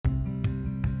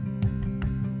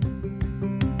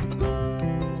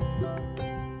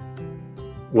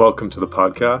Welcome to the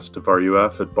podcast of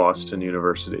RUF at Boston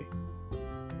University.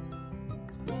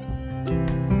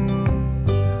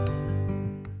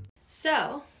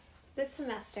 So, this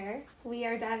semester, we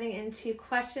are diving into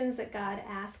questions that God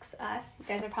asks us. You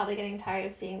guys are probably getting tired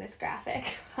of seeing this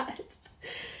graphic, but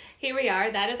here we are.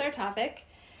 That is our topic.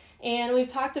 And we've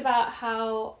talked about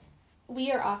how we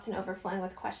are often overflowing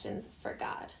with questions for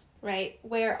God, right?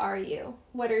 Where are you?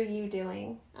 What are you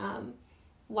doing?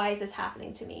 Why is this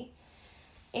happening to me?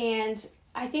 And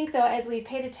I think, though, as we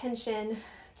paid attention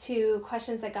to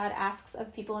questions that God asks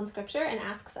of people in Scripture and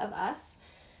asks of us,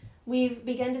 we've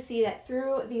begun to see that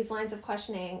through these lines of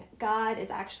questioning, God is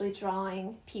actually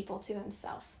drawing people to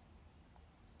himself.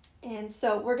 And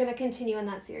so we're going to continue in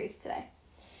that series today.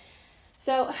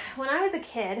 So when I was a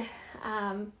kid,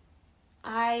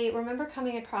 I remember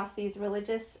coming across these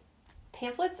religious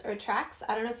pamphlets or tracts.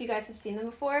 I don't know if you guys have seen them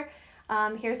before.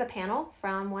 Here's a panel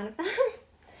from one of them.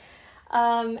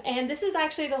 And this is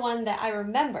actually the one that I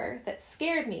remember that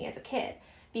scared me as a kid,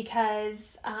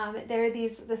 because there are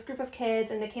this group of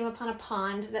kids, and they came upon a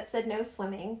pond that said no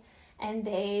swimming, and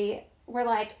they were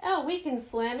like, oh, we can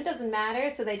swim, it doesn't matter.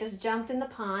 So they just jumped in the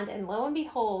pond, and lo and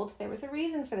behold, there was a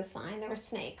reason for the sign. There were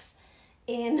snakes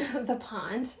in the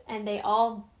pond, and they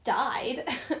all died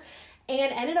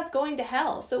and ended up going to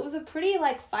hell. So it was a pretty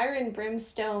fire and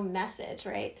brimstone message,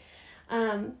 right?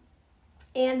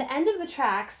 And the end of the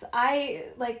tracks, I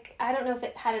don't know if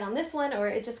it had it on this one, or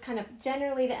it just kind of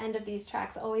generally the end of these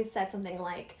tracks always said something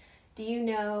like, do you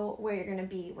know where you're going to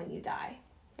be when you die,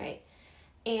 right?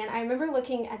 And I remember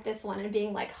looking at this one and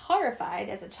being horrified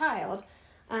as a child,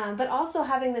 but also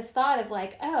having this thought of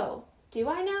oh, do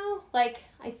I know?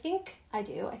 I think I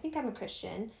do. I think I'm a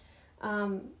Christian.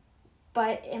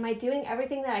 But am I doing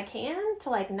everything that I can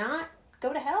to not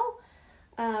go to hell?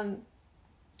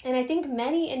 And I think in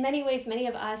many ways, many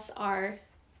of us are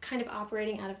kind of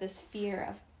operating out of this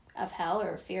fear of hell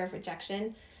or fear of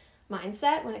rejection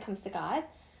mindset when it comes to God.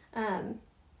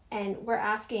 And we're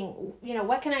asking,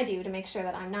 what can I do to make sure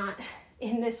that I'm not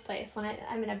in this place when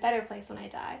I'm in a better place when I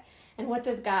die? And what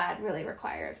does God really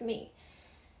require of me?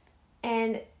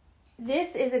 And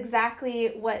this is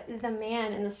exactly what the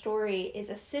man in the story is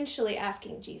essentially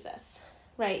asking Jesus,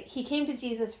 right? He came to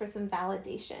Jesus for some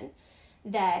validation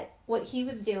that what he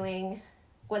was doing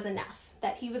was enough,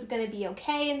 that he was going to be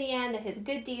okay in the end, that his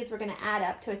good deeds were going to add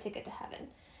up to a ticket to heaven.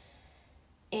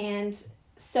 And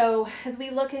so as we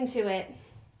look into it,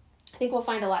 I think we'll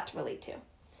find a lot to relate to.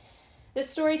 This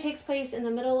story takes place in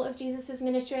the middle of Jesus'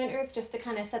 ministry on earth, just to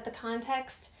kind of set the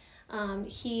context.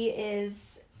 He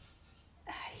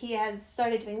has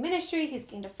started doing ministry, he's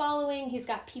gained a following, he's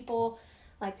got people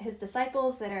like his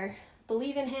disciples that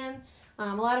believe in him.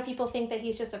 A lot of people think that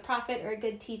he's just a prophet or a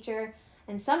good teacher,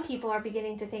 and some people are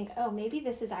beginning to think, oh, maybe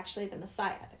this is actually the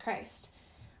Messiah, the Christ.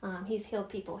 He's healed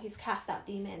people, he's cast out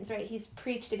demons, right? He's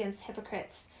preached against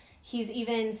hypocrites. He's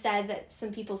even said that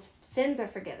some people's sins are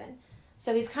forgiven.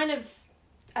 So he's kind of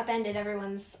upended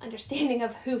everyone's understanding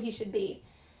of who he should be.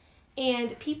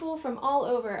 And people from all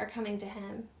over are coming to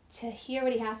him to hear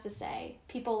what he has to say,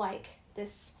 people like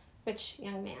this rich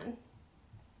young man.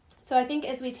 So I think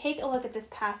as we take a look at this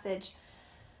passage,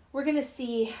 we're going to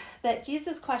see that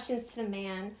Jesus' questions to the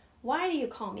man, why do you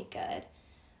call me good,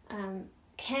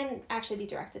 can actually be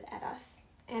directed at us.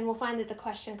 And we'll find that the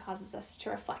question causes us to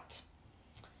reflect.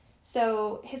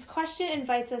 So his question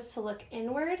invites us to look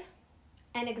inward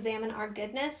and examine our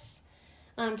goodness,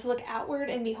 to look outward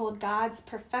and behold God's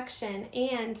perfection,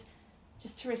 and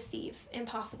just to receive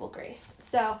impossible grace.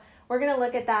 So we're going to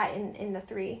look at that in the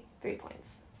three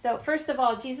points. So first of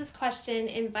all, Jesus' question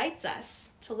invites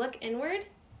us to look inward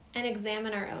and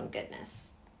examine our own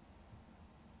goodness.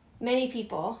 Many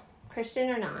people, Christian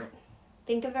or not,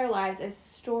 think of their lives as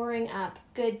storing up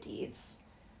good deeds,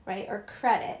 right, or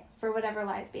credit for whatever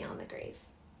lies beyond the grave.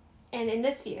 And in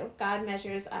this view, God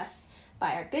measures us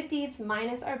by our good deeds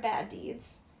minus our bad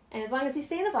deeds. And as long as you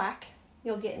stay in the black,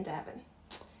 you'll get into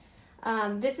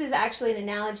heaven. This is actually an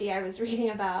analogy I was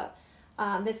reading about.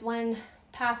 This one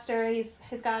pastor, he's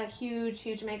got a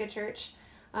huge mega church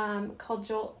called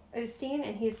Joel Osteen,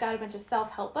 and he's got a bunch of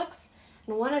self-help books.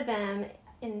 And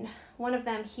in one of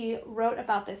them, he wrote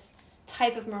about this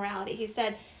type of morality. He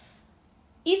said,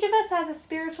 each of us has a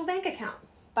spiritual bank account.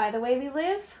 By the way we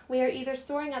live, we are either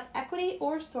storing up equity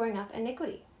or storing up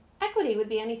iniquity. Equity would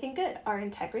be anything good: our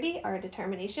integrity, our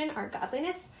determination, our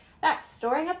godliness. That's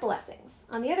storing up blessings.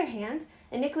 On the other hand,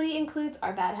 iniquity includes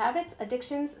our bad habits,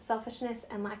 addictions, selfishness,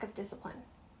 and lack of discipline.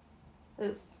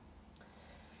 Oof.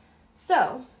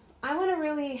 So, I want to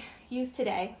really use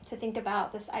today to think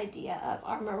about this idea of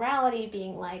our morality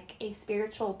being like a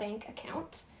spiritual bank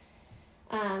account.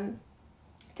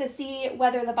 to see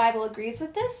whether the Bible agrees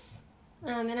with this.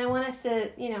 And I want us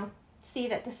to, see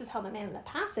that this is how the man in the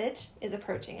passage is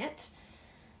approaching it.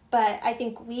 But I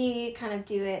think we kind of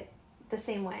do it the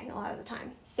same way a lot of the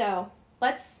time. So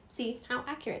let's see how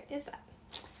accurate is that.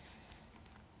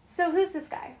 So who's this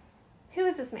guy? Who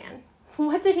is this man?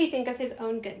 What did he think of his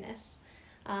own goodness?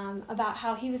 About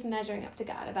how he was measuring up to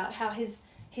God, about how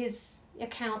his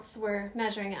accounts were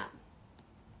measuring up.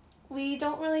 We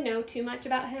don't really know too much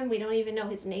about him. We don't even know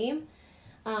his name.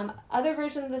 Other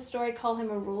versions of the story call him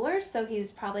a ruler, so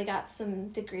he's probably got some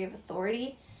degree of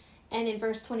authority. And in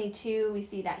verse 22, we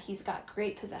see that he's got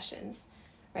great possessions,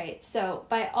 right? So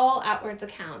by all outward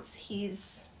accounts,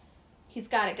 he's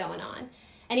got it going on.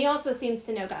 And he also seems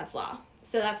to know God's law,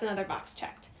 so that's another box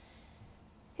checked.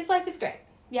 His life is great,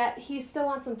 yet he still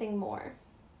wants something more.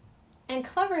 And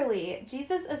cleverly,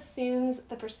 Jesus assumes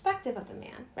the perspective of the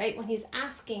man, right? When he's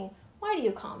asking, why do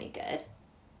you call me good?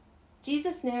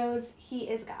 Jesus knows he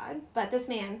is God, but this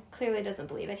man clearly doesn't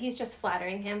believe it. He's just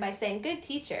flattering him by saying, good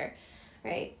teacher,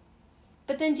 right?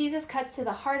 But then Jesus cuts to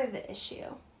the heart of the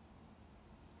issue.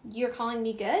 You're calling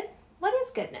me good? What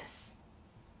is goodness?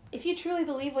 If you truly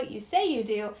believe what you say you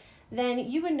do, then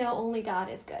you would know only God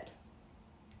is good.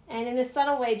 And in this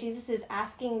subtle way, Jesus is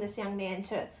asking this young man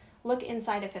to look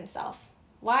inside of himself.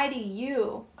 Why do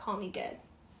you call me good?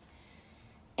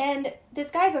 And this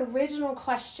guy's original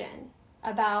question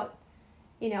about,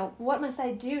 what must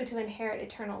I do to inherit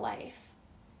eternal life?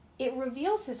 It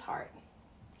reveals his heart.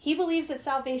 He believes that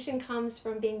salvation comes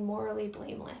from being morally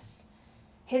blameless.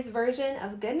 His version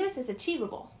of goodness is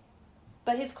achievable,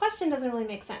 but his question doesn't really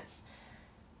make sense.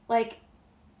 Like,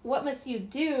 what must you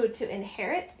do to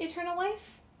inherit eternal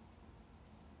life?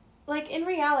 Like, in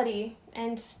reality,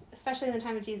 and especially in the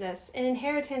time of Jesus, an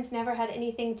inheritance never had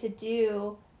anything to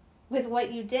do with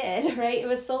what you did, right? It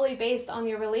was solely based on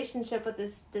your relationship with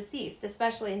this deceased,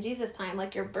 especially in Jesus' time,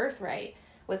 like your birthright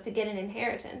was to get an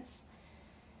inheritance.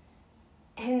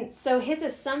 And so his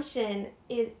assumption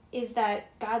is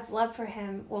that God's love for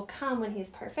him will come when he's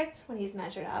perfect, when he's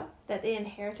measured up, that the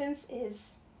inheritance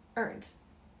is earned.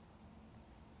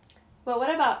 But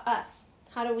what about us?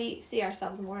 How do we see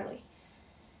ourselves morally?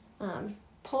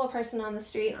 Pull a person on the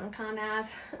street on Con Ave,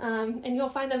 and you'll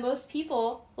find that most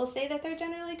people will say that they're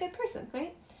generally a good person,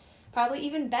 right? Probably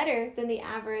even better than the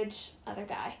average other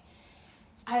guy.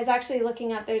 I was actually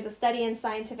looking up, there's a study in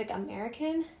Scientific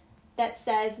American that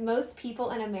says most people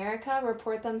in America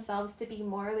report themselves to be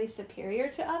morally superior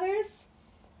to others.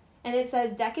 And it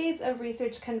says decades of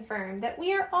research confirm that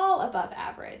we are all above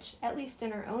average, at least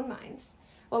in our own minds.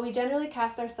 While we generally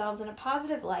cast ourselves in a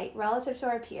positive light relative to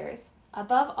our peers,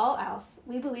 above all else,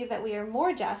 we believe that we are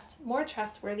more just, more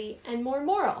trustworthy, and more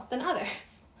moral than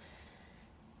others.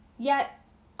 Yet,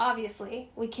 obviously,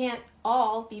 we can't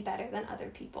all be better than other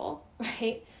people,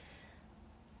 right?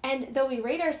 And though we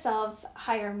rate ourselves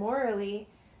higher morally,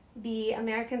 the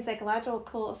American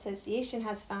Psychological Association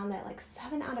has found that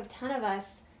 7 out of 10 of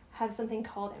us have something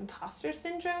called imposter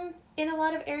syndrome in a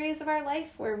lot of areas of our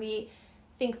life, where we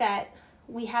think that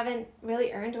we haven't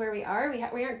really earned where we are.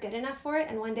 We aren't good enough for it,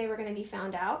 and one day we're going to be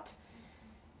found out.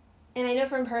 And I know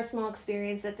from personal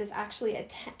experience that this actually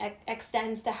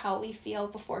extends to how we feel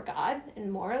before God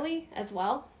and morally as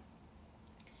well.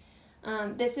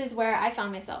 This is where I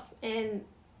found myself in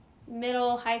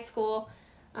middle, high school.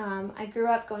 I grew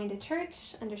up going to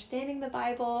church, understanding the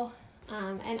Bible,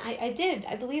 and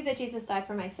I believe that Jesus died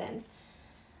for my sins.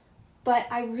 But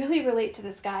I really relate to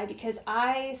this guy because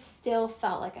I still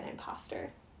felt like an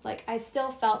imposter. I still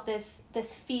felt this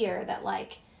fear that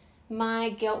my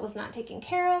guilt was not taken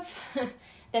care of,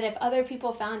 that if other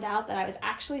people found out that I was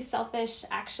actually selfish,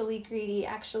 actually greedy,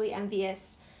 actually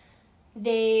envious,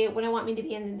 they wouldn't want me to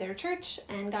be in their church,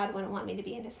 and God wouldn't want me to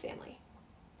be in his family.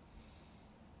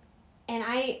 And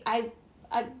I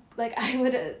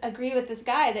would agree with this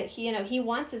guy that he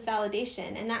wants his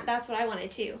validation, and that's what I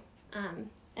wanted too.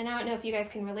 And I don't know if you guys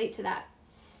can relate to that.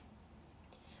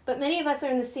 But many of us are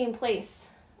in the same place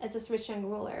as this rich young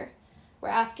ruler. We're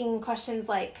asking questions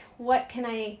like, what do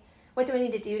I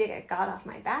need to do to get God off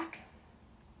my back?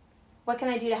 What can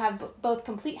I do to have both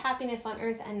complete happiness on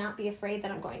earth and not be afraid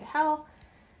that I'm going to hell?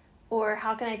 Or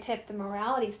how can I tip the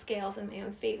morality scales in my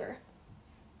own favor?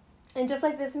 And just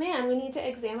like this man, we need to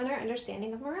examine our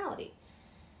understanding of morality.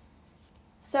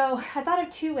 So I thought of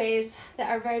 2 ways that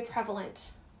are very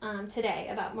prevalent today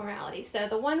about morality. So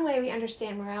the one way we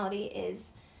understand morality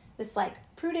is this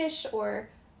prudish or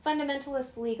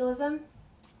fundamentalist legalism,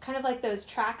 kind of like those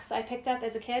tracts I picked up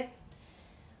as a kid.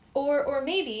 Or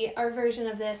maybe our version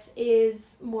of this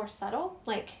is more subtle,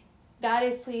 God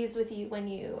is pleased with you when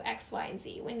you X, Y, and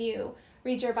Z, when you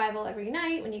read your Bible every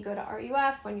night, when you go to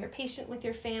RUF, when you're patient with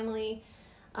your family.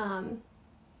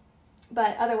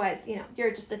 But otherwise,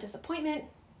 you're just a disappointment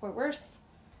or worse.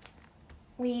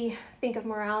 We think of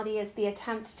morality as the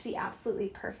attempt to be absolutely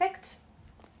perfect,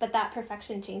 but that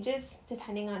perfection changes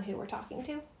depending on who we're talking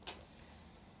to.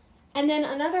 And then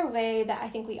another way that I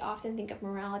think we often think of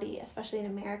morality, especially in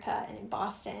America and in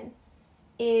Boston,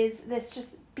 is this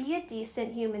just be a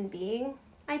decent human being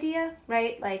idea,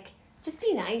 right? Like, just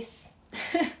be nice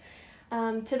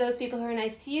to those people who are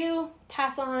nice to you.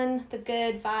 Pass on the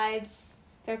good vibes,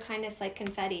 their kindness like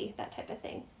confetti, that type of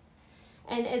thing.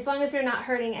 And as long as you're not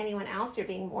hurting anyone else, you're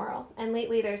being moral. And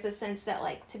lately there's a sense that,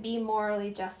 like, to be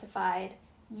morally justified,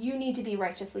 you need to be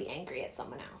righteously angry at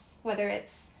someone else, whether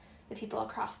it's the people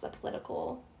across the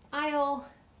political aisle,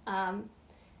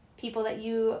 people that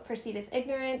you perceive as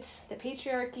ignorant, the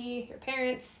patriarchy, your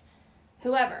parents,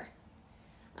 whoever.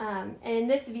 And in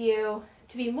this view,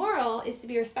 to be moral is to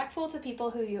be respectful to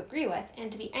people who you agree with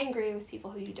and to be angry with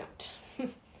people who you don't.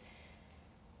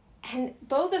 And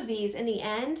both of these, in the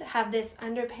end, have this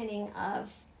underpinning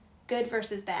of good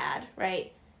versus bad,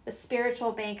 right? The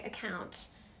spiritual bank account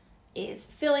is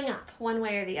filling up one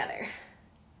way or the other.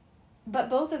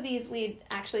 But both of these lead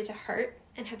actually to hurt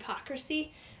and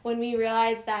hypocrisy when we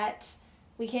realize that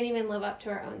we can't even live up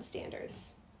to our own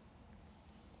standards.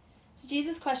 So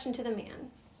Jesus' question to the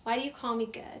man, why do you call me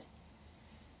good?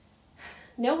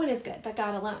 No one is good but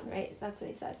God alone, right? That's what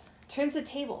he says. Turns the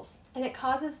tables, and it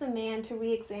causes the man to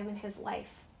re-examine his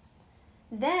life.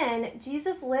 Then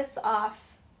Jesus lists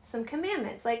off some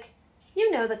commandments, like,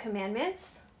 the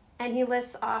commandments, and he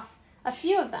lists off a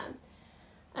few of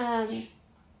them.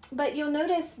 But you'll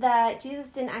notice that Jesus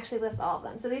didn't actually list all of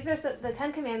them. So these are the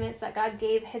 10 commandments that God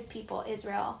gave his people,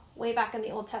 Israel, way back in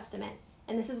the Old Testament,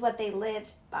 and this is what they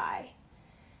lived by.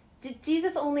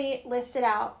 Jesus only listed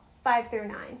out 5 through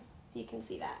 9. You can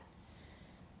see that.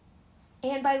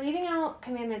 And by leaving out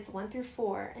commandments 1 through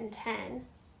 4 and 10,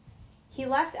 he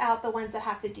left out the ones that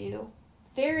have to do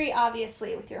very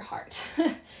obviously with your heart.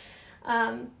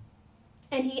 And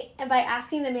by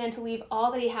asking the man to leave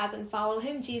all that he has and follow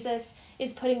him, Jesus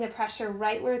is putting the pressure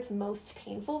right where it's most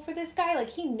painful for this guy. Like,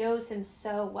 he knows him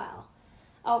so well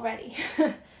already.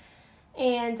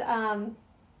 And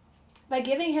by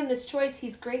giving him this choice,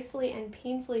 he's gracefully and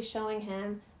painfully showing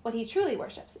him what he truly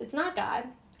worships. It's not God.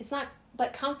 It's not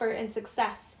but comfort and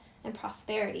success and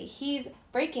prosperity. He's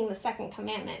breaking the second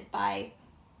commandment by,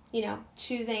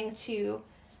 choosing to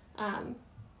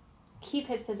keep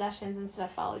his possessions instead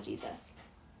of follow Jesus.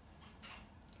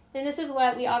 And this is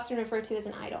what we often refer to as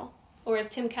an idol, or as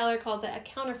Tim Keller calls it, a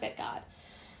counterfeit God.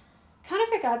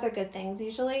 Counterfeit gods are good things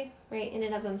usually, right, in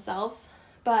and of themselves,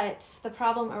 but the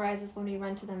problem arises when we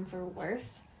run to them for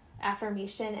worth,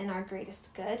 affirmation, and our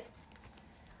greatest good.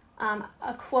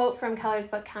 A quote from Keller's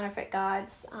book, Counterfeit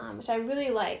Gods, which I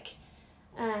really like,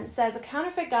 says, a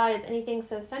counterfeit God is anything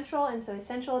so central and so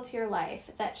essential to your life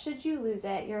that should you lose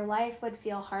it, your life would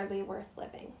feel hardly worth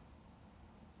living.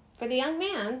 For the young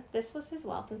man, this was his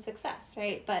wealth and success,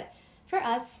 right? But for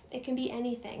us, it can be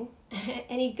anything,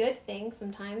 any good thing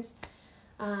sometimes,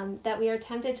 that we are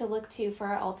tempted to look to for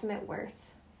our ultimate worth.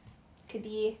 It could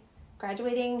be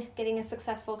graduating, getting a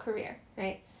successful career,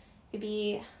 right? It could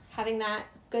be having that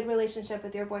good relationship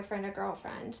with your boyfriend or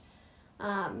girlfriend,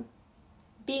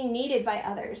 being needed by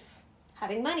others,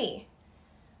 having money,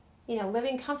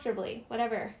 living comfortably,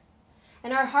 whatever.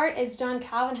 And our heart, as John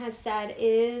Calvin has said,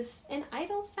 is an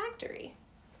idol factory.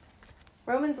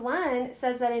 Romans 1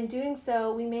 says that in doing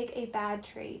so, we make a bad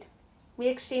trade. We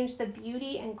exchange the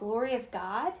beauty and glory of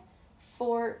God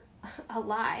for a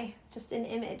lie, just an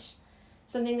image,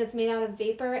 something that's made out of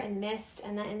vapor and mist,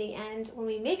 and that in the end, when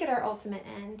we make it our ultimate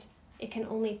end, it can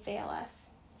only fail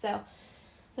us. So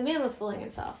the man was fooling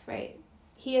himself, right?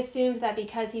 He assumed that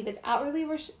because he was outwardly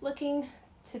looking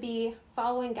to be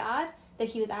following God, that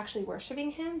he was actually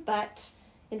worshiping him, but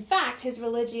in fact, his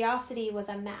religiosity was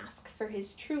a mask for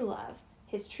his true love,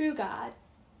 his true God,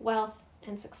 wealth,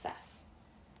 and success.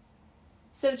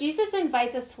 So Jesus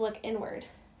invites us to look inward,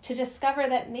 to discover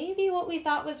that maybe what we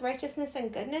thought was righteousness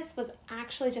and goodness was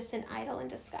actually just an idol in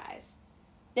disguise.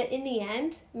 That in the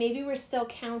end, maybe we're still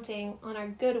counting on our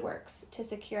good works to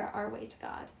secure our way to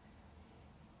God.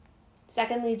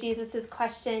 Secondly, Jesus'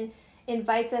 question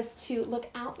invites us to look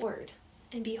outward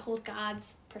and behold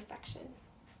God's perfection.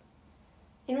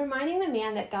 In reminding the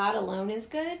man that God alone is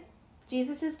good,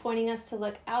 Jesus is pointing us to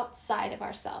look outside of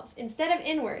ourselves instead of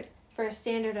inward for a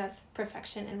standard of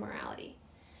perfection and morality.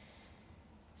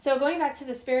 So going back to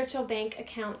the spiritual bank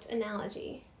account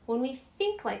analogy, when we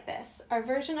think like this, our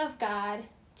version of God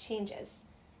changes.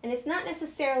 And it's not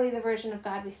necessarily the version of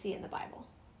God we see in the Bible.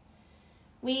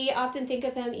 We often think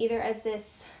of him either as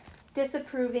this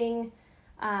disapproving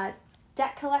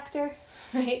debt collector,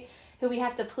 right, who we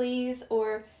have to please,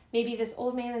 or maybe this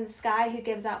old man in the sky who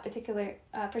gives out particular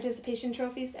participation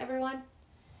trophies to everyone.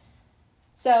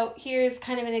 So here's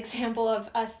kind of an example of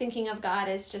us thinking of God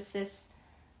as just this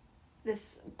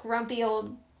grumpy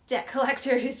old debt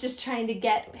collector who's just trying to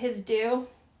get his due.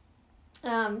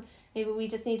 Maybe we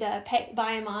just need to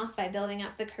buy him off by building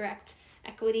up the correct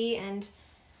equity. And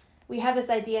we have this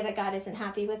idea that God isn't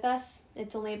happy with us.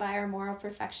 It's only by our moral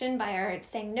perfection, by our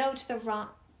saying no to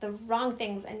the wrong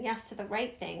things and yes to the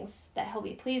right things, that he'll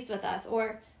be pleased with us,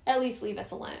 or at least leave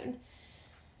us alone.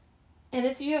 And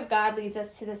this view of God leads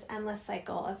us to this endless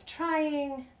cycle of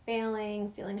trying,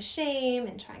 failing, feeling shame,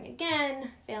 and trying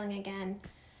again, failing again.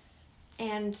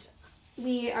 And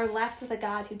we are left with a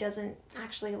God who doesn't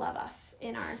actually love us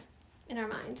in our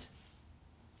mind.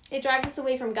 It drives us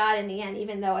away from God in the end,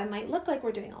 even though it might look like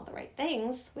we're doing all the right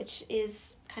things, which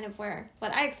is kind of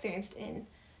what I experienced in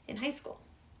high school.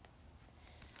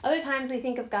 Other times we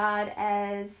think of God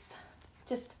as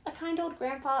just a kind old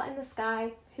grandpa in the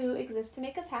sky who exists to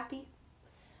make us happy.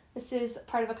 This is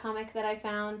part of a comic that I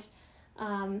found.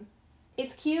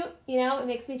 It's cute, it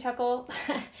makes me chuckle.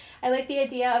 I like the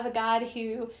idea of a God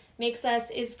who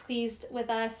is pleased with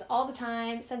us all the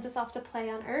time, sends us off to play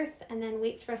on earth, and then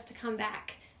waits for us to come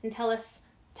back and tell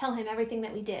him everything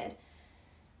that we did.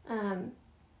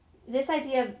 This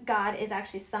idea of God is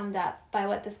actually summed up by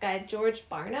what this guy George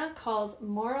Barna calls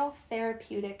moral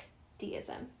therapeutic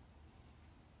deism.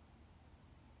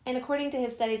 And according to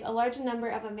his studies, a large number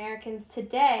of Americans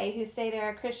today who say they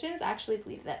are Christians actually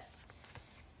believe this.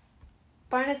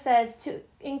 Barna says, to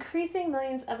increasing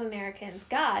millions of Americans,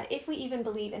 God, if we even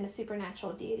believe in a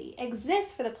supernatural deity,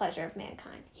 exists for the pleasure of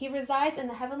mankind. He resides in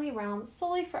the heavenly realm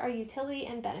solely for our utility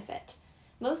and benefit.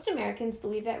 Most Americans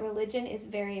believe that religion is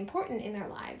very important in their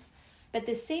lives, but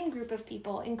this same group of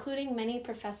people, including many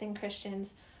professing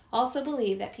Christians, also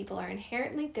believe that people are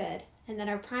inherently good and that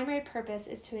our primary purpose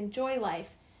is to enjoy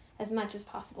life as much as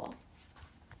possible.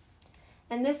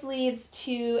 And this leads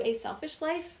to a selfish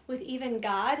life with even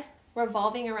God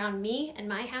revolving around me and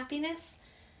my happiness.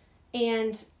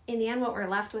 And in the end, what we're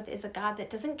left with is a God that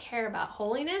doesn't care about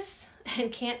holiness and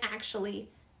can't actually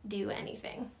do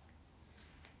anything.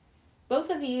 Both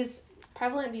of these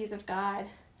prevalent views of God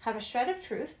have a shred of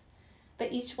truth,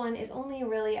 but each one is only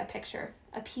really a picture,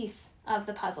 a piece of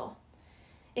the puzzle.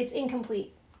 It's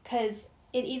incomplete because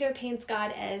it either paints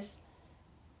God as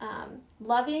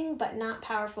loving but not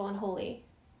powerful and holy,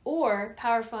 or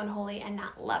powerful and holy and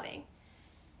not loving.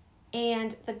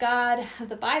 And the God of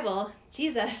the Bible,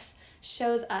 Jesus,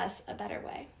 shows us a better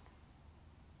way.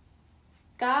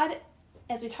 God,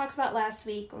 as we talked about last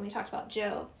week when we talked about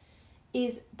Job,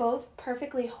 is both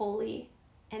perfectly holy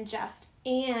and just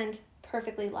and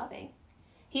perfectly loving.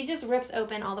 He just rips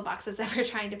open all the boxes that we're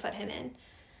trying to put him in.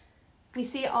 We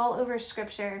see all over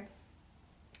Scripture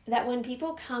that when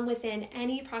people come within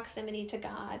any proximity to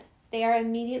God, they are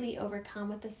immediately overcome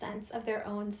with the sense of their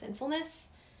own sinfulness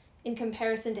in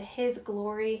comparison to his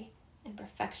glory and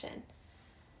perfection.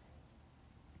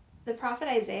 The prophet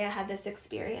Isaiah had this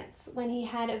experience when he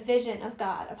had a vision of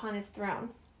God upon his throne.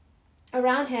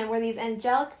 Around him were these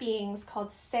angelic beings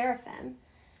called seraphim,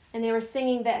 and they were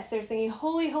singing this. They were singing,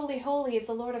 "Holy, holy, holy is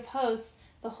the Lord of hosts.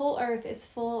 The whole earth is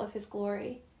full of his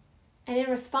glory." And in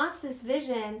response to this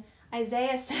vision,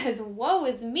 Isaiah says, "Woe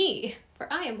is me,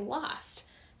 for I am lost.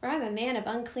 For I am a man of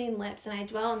unclean lips, and I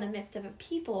dwell in the midst of a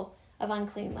people of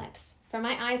unclean lips. For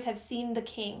my eyes have seen the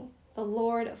King, the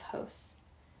Lord of hosts."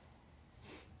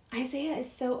 Isaiah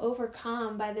is so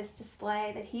overcome by this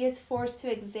display that he is forced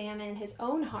to examine his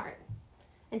own heart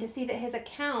and to see that his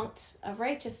account of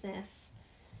righteousness,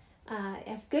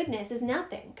 of goodness, is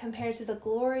nothing compared to the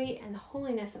glory and the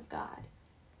holiness of God.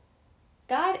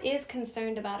 God is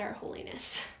concerned about our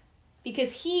holiness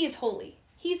because he is holy.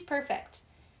 He's perfect.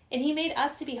 And he made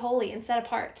us to be holy and set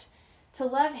apart, to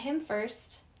love him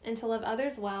first and to love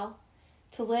others well,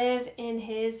 to live in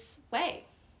his way.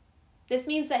 This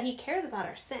means that he cares about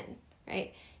our sin,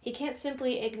 right? He can't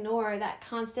simply ignore that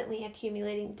constantly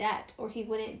accumulating debt, or he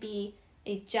wouldn't be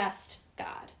a just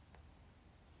God.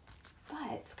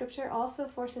 But Scripture also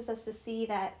forces us to see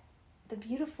that the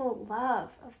beautiful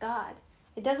love of God,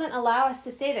 it doesn't allow us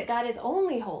to say that God is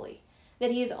only holy,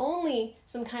 that he is only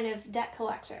some kind of debt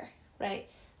collector, right?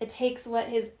 That takes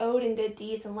what is owed in good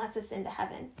deeds and lets us into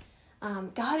heaven.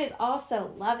 God is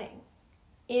also loving.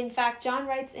 In fact, John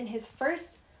writes in his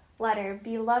first letter,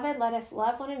 "Beloved, let us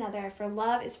love one another, for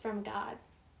love is from God.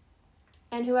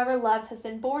 And whoever loves has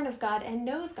been born of God and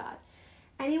knows God.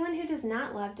 Anyone who does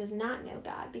not love does not know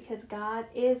God, because God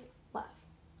is love.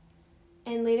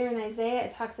 And later in Isaiah,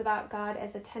 it talks about God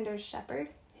as a tender shepherd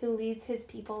who leads his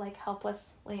people like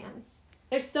helpless lambs.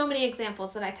 There's so many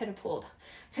examples that I could have pulled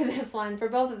for this one, for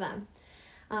both of them.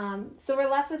 So we're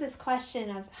left with this question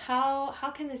of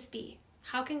how can this be?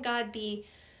 How can God be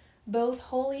both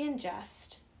holy and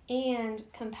just and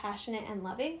compassionate and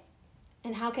loving?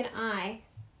 And how can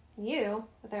you,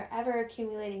 with our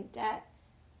ever-accumulating debt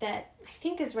that I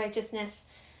think is righteousness,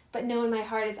 but know in my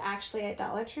heart is actually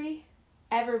idolatry,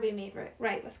 ever be made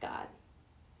right with God?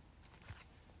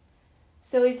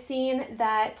 So we've seen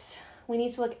that we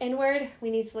need to look inward, we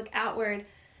need to look outward,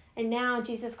 and now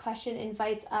Jesus' question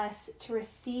invites us to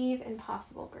receive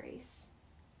impossible grace.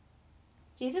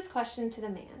 Jesus' question to the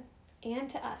man and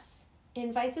to us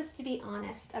invites us to be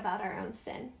honest about our own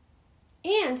sin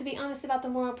and to be honest about the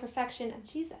moral perfection of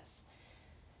Jesus.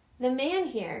 The man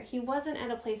here, he wasn't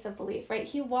at a place of belief, right?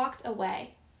 He walked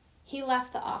away. He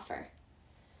left the offer.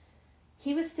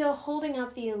 He was still holding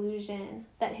up the illusion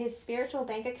that his spiritual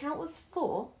bank account was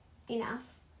full enough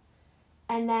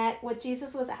and that what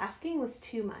Jesus was asking was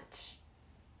too much.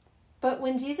 But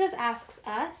when Jesus asks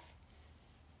us,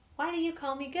 why do you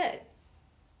call me good?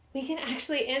 We can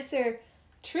actually answer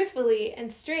truthfully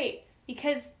and straight,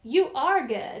 because you are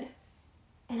good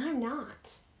and I'm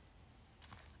not.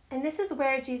 And this is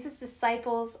where Jesus'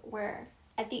 disciples were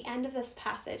at the end of this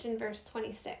passage in verse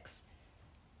 26.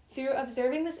 Through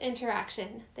observing this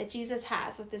interaction that Jesus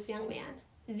has with this young man,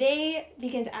 they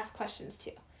begin to ask questions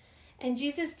too. And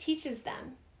Jesus teaches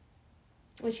them,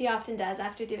 which he often does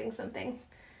after doing something.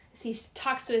 He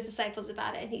talks to his disciples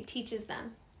about it and he teaches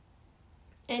them.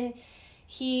 And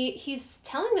he's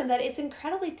telling them that it's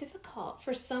incredibly difficult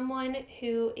for someone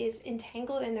who is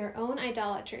entangled in their own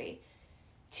idolatry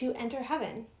to enter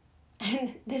heaven.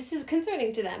 And this is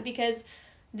concerning to them because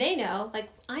they know, like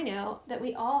I know, that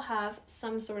we all have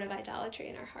some sort of idolatry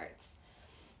in our hearts.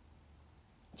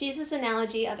 Jesus'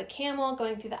 analogy of a camel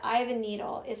going through the eye of a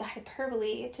needle is a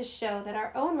hyperbole to show that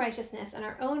our own righteousness and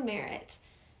our own merit,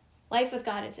 life with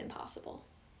God, is impossible.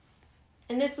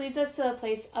 And this leads us to a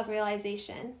place of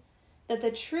realization that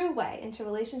the true way into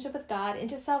relationship with God,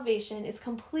 into salvation, is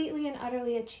completely and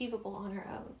utterly achievable on our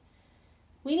own.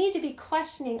 We need to be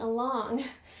questioning along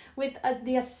with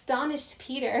the astonished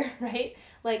Peter, right?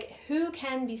 Like, who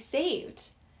can be saved?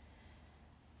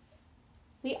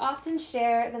 We often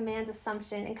share the man's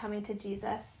assumption in coming to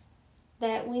Jesus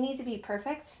that we need to be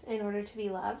perfect in order to be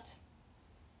loved.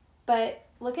 But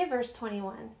look at verse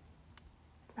 21.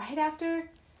 Right after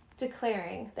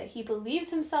declaring that he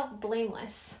believes himself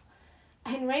blameless,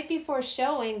 and right before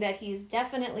showing that he's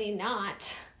definitely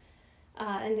not,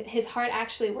 and his heart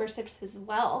actually worships his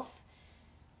wealth,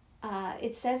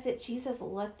 it says that Jesus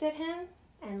looked at him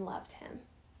and loved him.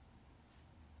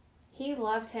 He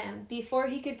loved him before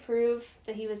he could prove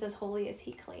that he was as holy as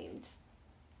he claimed.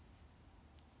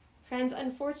 Friends,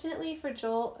 unfortunately for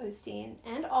Joel Osteen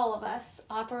and all of us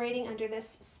operating under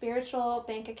this spiritual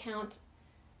bank account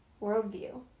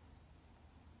worldview,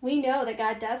 we know that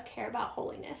God does care about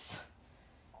holiness.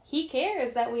 He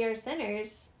cares that we are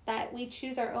sinners, that we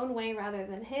choose our own way rather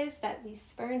than his, that we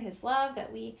spurn his love,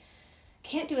 that we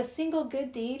can't do a single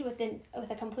good deed with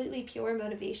a completely pure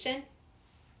motivation.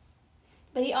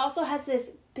 But he also has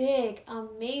this big,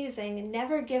 amazing,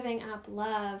 never giving up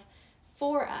love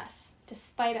for us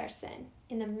despite our sin,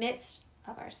 in the midst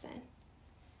of our sin.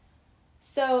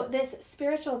 So this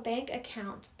spiritual bank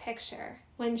account picture,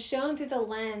 when shown through the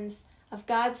lens of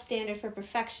God's standard for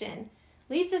perfection,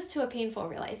 leads us to a painful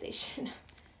realization.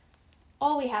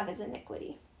 All we have is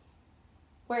iniquity.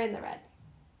 We're in the red.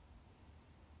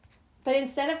 But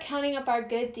instead of counting up our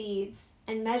good deeds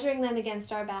and measuring them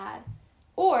against our bad,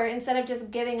 or instead of just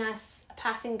giving us a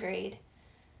passing grade,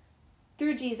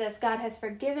 through Jesus, God has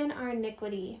forgiven our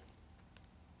iniquity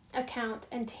account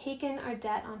and taken our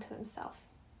debt onto himself,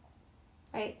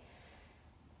 right?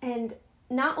 And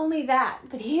not only that,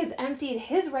 but he has emptied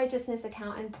his righteousness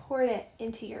account and poured it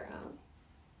into your own.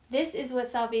 This is what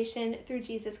salvation through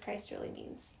Jesus Christ really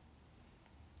means.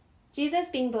 Jesus,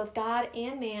 being both God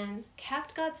and man,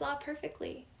 kept God's law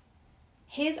perfectly.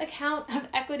 His account of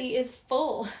equity is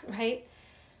full, right?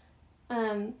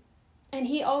 And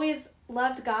he always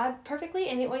loved God perfectly,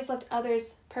 and he always loved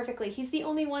others perfectly. He's the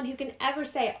only one who can ever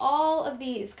say, all of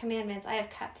these commandments I have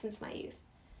kept since my youth.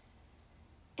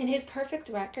 And his perfect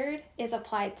record is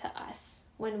applied to us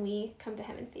when we come to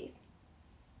him in faith.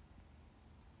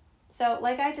 So,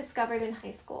 like I discovered in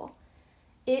high school,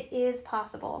 it is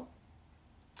possible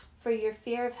for your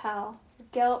fear of hell, your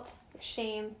guilt, your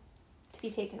shame to be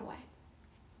taken away.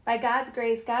 By God's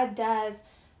grace, God does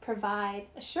provide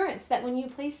assurance that when you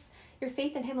place your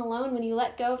faith in him alone, when you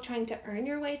let go of trying to earn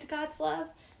your way to God's love,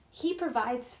 he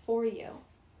provides for you.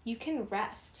 You can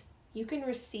rest. You can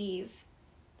receive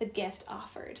the gift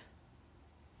offered.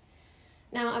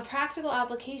 Now, a practical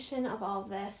application of all of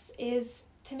this is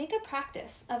to make a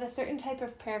practice of a certain type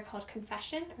of prayer called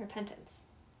confession or repentance.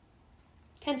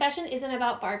 Confession isn't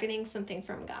about bargaining something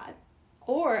from God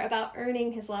or about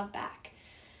earning his love back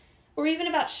or even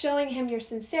about showing him your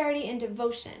sincerity and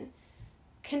devotion.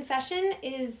 Confession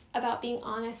is about being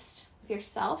honest with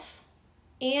yourself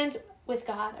and with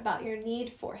God about your need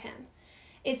for him.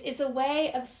 It's a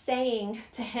way of saying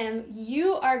to him,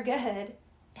 you are good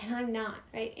and I'm not,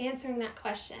 right? Answering that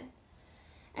question.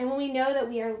 And when we know that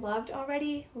we are loved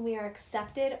already, when we are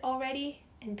accepted already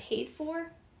and paid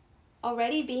for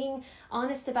already, being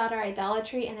honest about our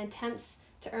idolatry and attempts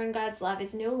to earn God's love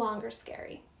is no longer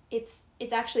scary. It's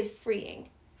actually freeing.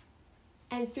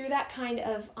 And through that kind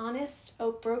of honest,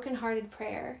 broken-hearted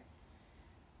prayer,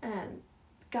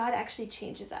 God actually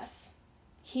changes us.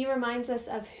 He reminds us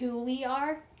of who we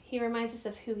are. He reminds us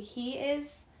of who he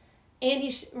is. And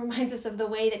he reminds us of the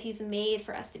way that he's made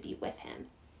for us to be with him.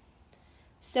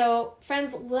 So,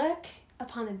 friends, look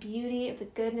upon the beauty of the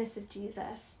goodness of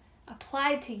Jesus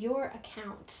applied to your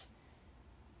account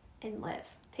and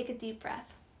live. Take a deep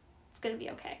breath. It's going to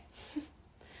be okay.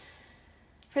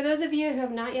 For those of you who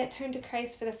have not yet turned to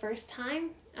Christ for the first time,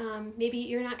 maybe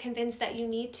you're not convinced that you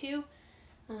need to.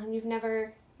 You've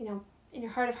never, in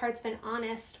your heart of hearts been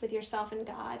honest with yourself and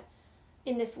God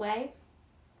in this way.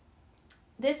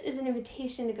 This is an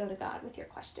invitation to go to God with your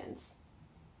questions,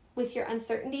 with your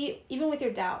uncertainty, even with your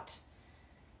doubt.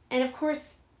 And of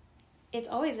course, it's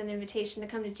always an invitation to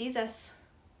come to Jesus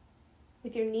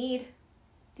with your need,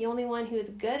 the only one who is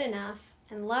good enough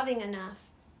and loving enough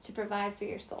to provide for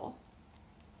your soul.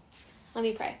 Let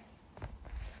me pray.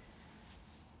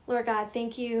 Lord God,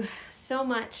 thank you so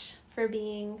much for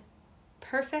being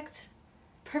perfect,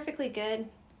 perfectly good,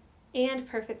 and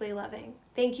perfectly loving.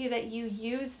 Thank you that you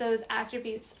use those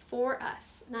attributes for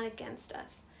us, not against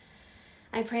us.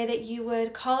 I pray that you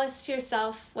would call us to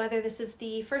yourself, whether this is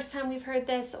the first time we've heard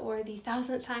this or the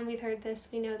 1,000th time we've heard this.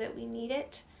 We know that we need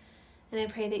it. And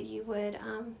I pray that you would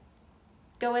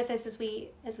go with us as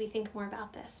we think more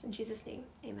about this. In Jesus' name,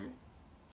 amen.